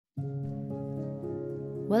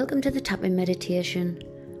Welcome to the tapping meditation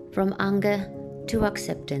from anger to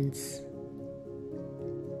acceptance.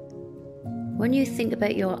 When you think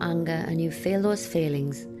about your anger and you feel those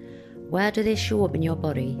feelings, where do they show up in your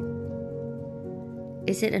body?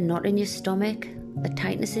 Is it a knot in your stomach, a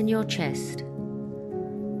tightness in your chest?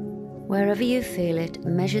 Wherever you feel it,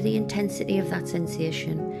 measure the intensity of that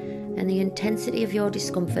sensation and the intensity of your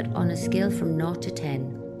discomfort on a scale from 0 to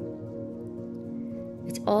 10.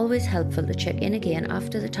 It's always helpful to check in again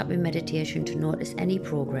after the tapping meditation to notice any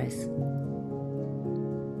progress.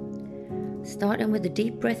 Starting with a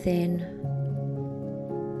deep breath in,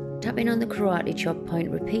 tapping on the karate chop point,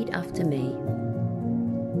 repeat after me.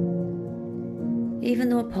 Even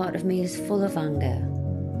though part of me is full of anger,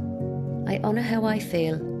 I honour how I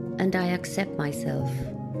feel and I accept myself.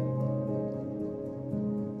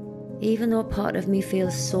 Even though part of me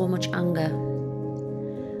feels so much anger,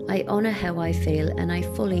 I honour how I feel and I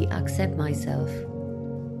fully accept myself.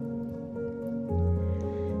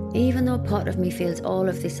 Even though part of me feels all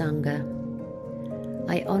of this anger,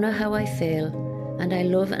 I honour how I feel and I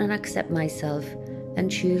love and accept myself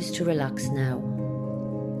and choose to relax now.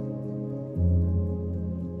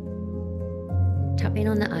 Tapping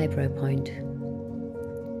on the eyebrow point.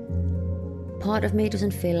 Part of me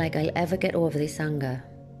doesn't feel like I'll ever get over this anger.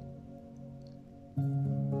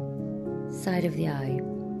 Side of the eye.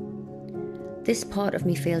 This part of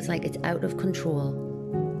me feels like it's out of control.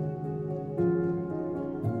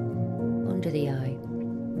 Under the eye.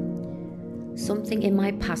 Something in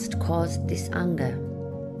my past caused this anger.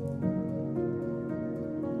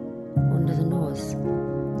 Under the nose.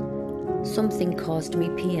 Something caused me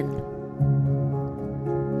pain.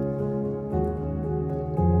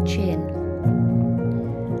 Chin.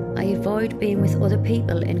 I avoid being with other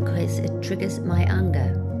people in case it triggers my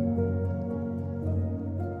anger.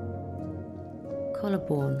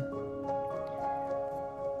 Collarbone.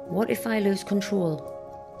 What if I lose control?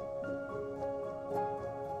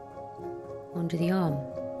 Under the arm.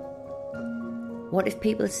 What if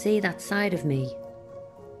people see that side of me?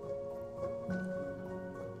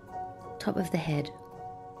 Top of the head.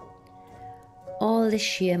 All this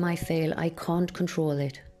shame I feel, I can't control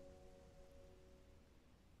it.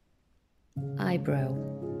 Eyebrow.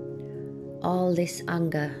 All this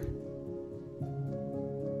anger.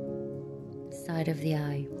 Side of the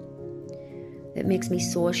eye. It makes me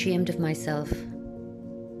so ashamed of myself.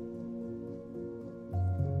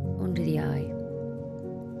 Under the eye.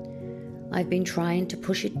 I've been trying to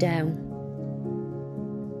push it down.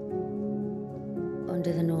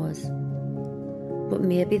 Under the nose. But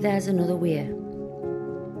maybe there's another way.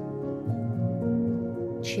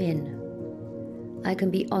 Chin. I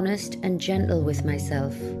can be honest and gentle with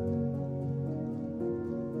myself.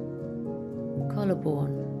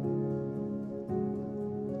 Collarbone.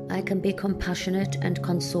 I can be compassionate and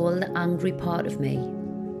console the angry part of me.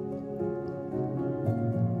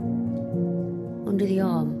 Under the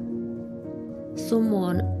arm.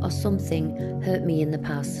 Someone or something hurt me in the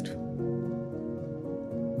past.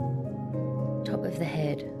 Top of the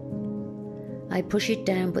head. I push it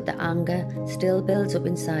down, but the anger still builds up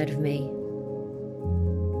inside of me.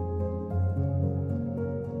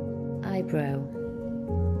 Eyebrow.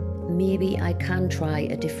 Maybe I can try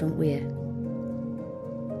a different way.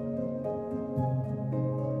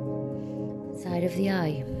 Side of the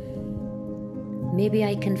eye. Maybe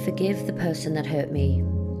I can forgive the person that hurt me.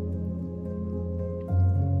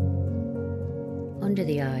 Under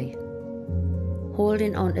the eye.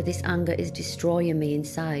 Holding on to this anger is destroying me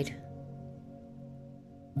inside.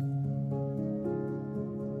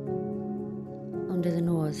 Under the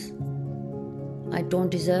nose. I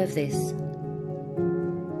don't deserve this.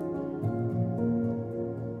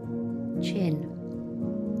 Chin.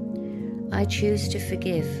 I choose to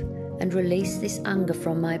forgive and release this anger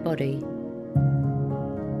from my body.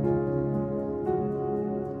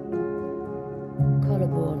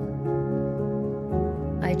 Collarbone.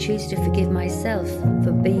 I choose to forgive myself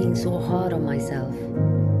for being so hard on myself.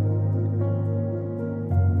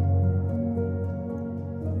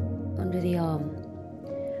 Under the arm.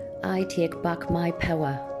 I take back my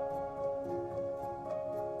power.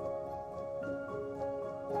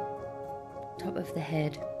 Top of the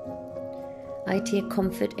head. I take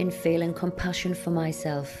comfort in feeling compassion for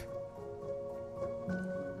myself.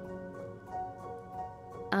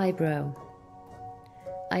 Eyebrow.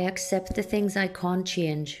 I accept the things I can't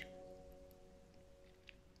change.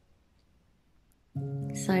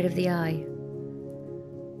 Side of the eye.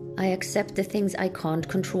 I accept the things I can't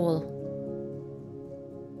control.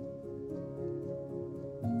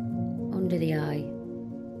 Under the eye.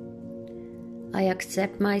 I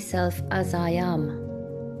accept myself as I am.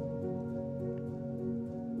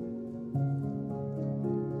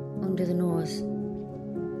 under the nose.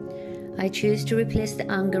 I choose to replace the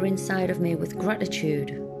anger inside of me with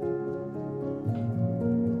gratitude.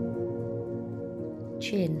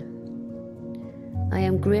 Chin. I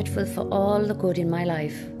am grateful for all the good in my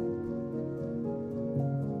life.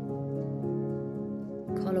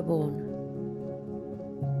 Collarbone.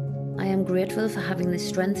 I am grateful for having the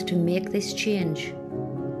strength to make this change.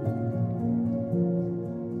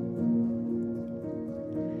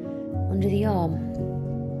 Under the arm.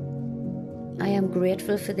 I am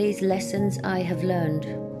grateful for these lessons I have learned.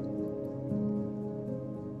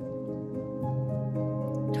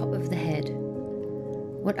 Top of the head.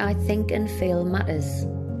 What I think and feel matters.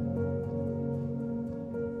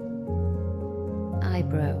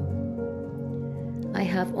 Eyebrow. I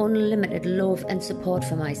have unlimited love and support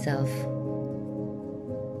for myself.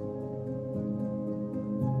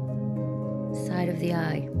 Side of the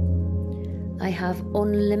eye. I have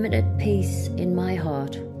unlimited peace in my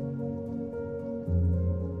heart.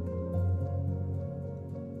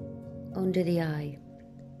 Under the eye.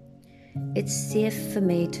 It's safe for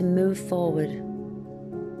me to move forward.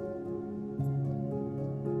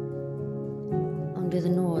 Under the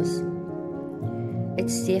nose.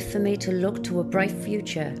 It's safe for me to look to a bright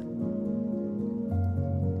future.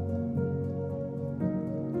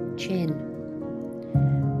 Chin.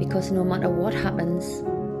 Because no matter what happens,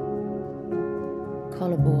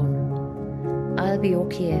 collarbone, I'll be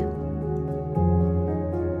okay.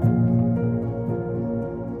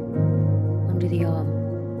 Under the arm.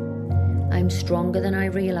 I'm stronger than I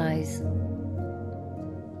realize.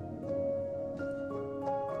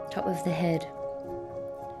 Top of the head.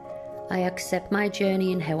 I accept my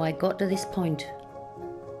journey and how I got to this point.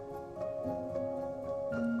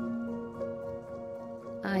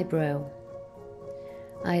 Eyebrow.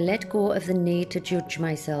 I let go of the need to judge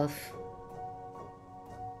myself.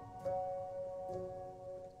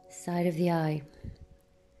 Side of the eye.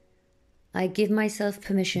 I give myself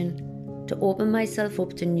permission to open myself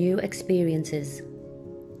up to new experiences.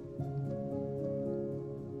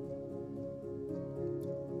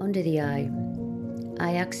 Under the eye.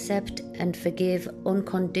 I accept and forgive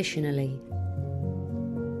unconditionally.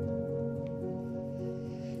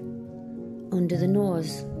 Under the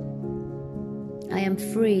nose. I am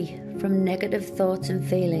free from negative thoughts and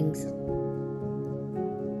feelings.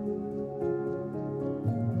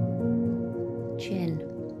 Chin.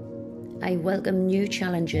 I welcome new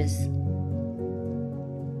challenges.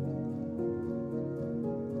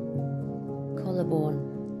 Collarbone.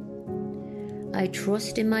 I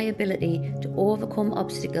trust in my ability to overcome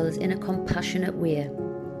obstacles in a compassionate way.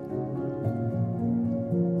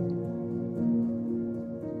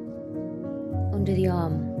 Under the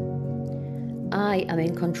arm. I am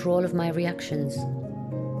in control of my reactions.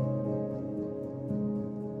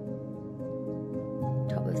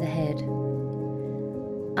 Top of the head.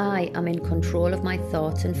 I am in control of my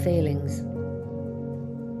thoughts and feelings.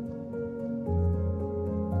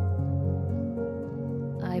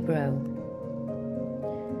 Eyebrow.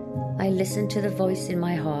 I listen to the voice in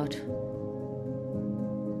my heart.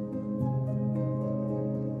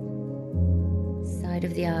 Side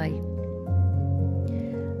of the eye.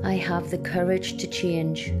 I have the courage to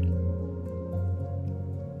change.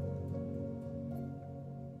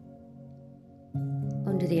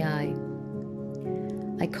 Under the eye.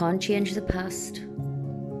 I can't change the past.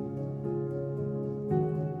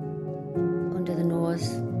 Under the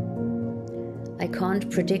nose. I can't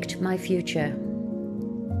predict my future.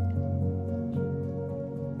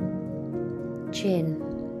 Chin.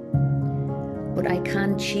 But I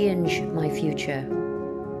can change my future.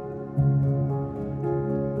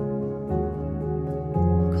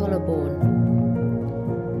 Collarbone.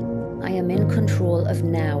 I am in control of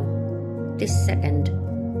now, this second,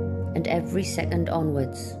 and every second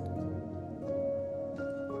onwards.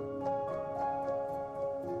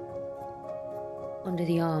 Under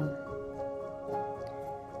the arm.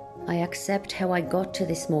 I accept how I got to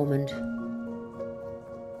this moment.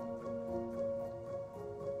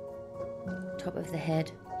 Top of the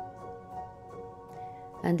head.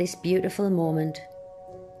 And this beautiful moment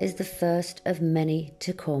is the first of many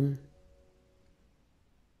to come.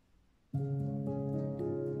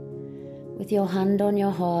 With your hand on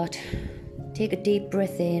your heart, take a deep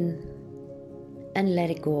breath in and let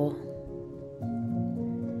it go.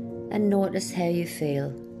 And notice how you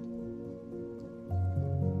feel.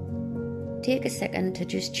 Take a second to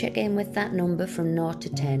just check in with that number from 0 to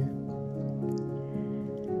 10.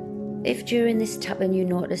 If during this tapping you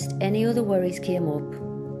noticed any other worries came up,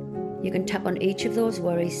 you can tap on each of those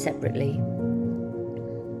worries separately.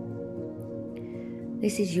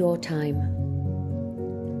 This is your time.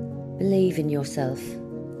 Believe in yourself.